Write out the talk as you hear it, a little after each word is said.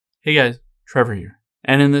Hey guys, Trevor here.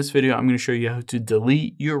 And in this video, I'm going to show you how to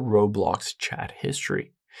delete your Roblox chat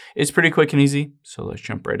history. It's pretty quick and easy, so let's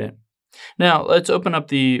jump right in. Now, let's open up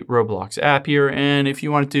the Roblox app here, and if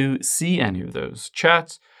you wanted to see any of those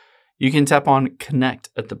chats, you can tap on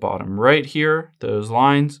Connect at the bottom right here, those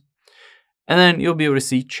lines, and then you'll be able to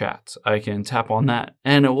see chats. I can tap on that,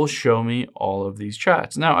 and it will show me all of these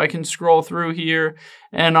chats. Now, I can scroll through here,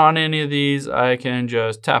 and on any of these, I can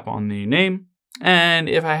just tap on the name, and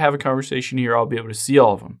if I have a conversation here, I'll be able to see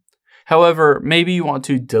all of them. However, maybe you want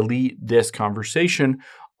to delete this conversation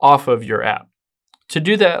off of your app. To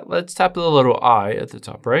do that, let's tap the little I at the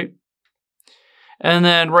top right. And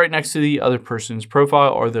then right next to the other person's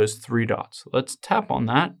profile are those three dots. Let's tap on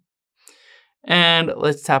that. And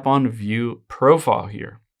let's tap on View Profile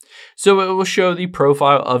here. So it will show the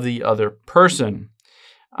profile of the other person.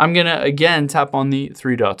 I'm going to again tap on the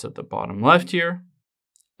three dots at the bottom left here.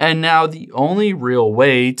 And now the only real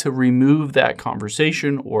way to remove that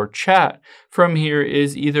conversation or chat from here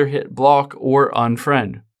is either hit block or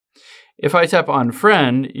unfriend. If I tap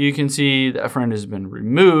unfriend, you can see that friend has been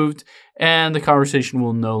removed and the conversation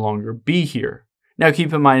will no longer be here. Now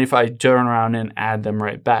keep in mind, if I turn around and add them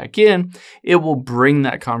right back in, it will bring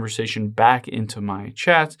that conversation back into my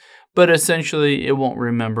chats, but essentially it won't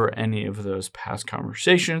remember any of those past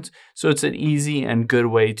conversations. So it's an easy and good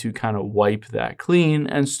way to kind of wipe that clean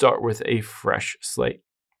and start with a fresh slate.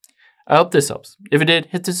 I hope this helps. If it did,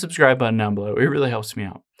 hit the subscribe button down below. It really helps me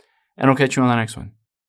out. And I'll catch you on the next one.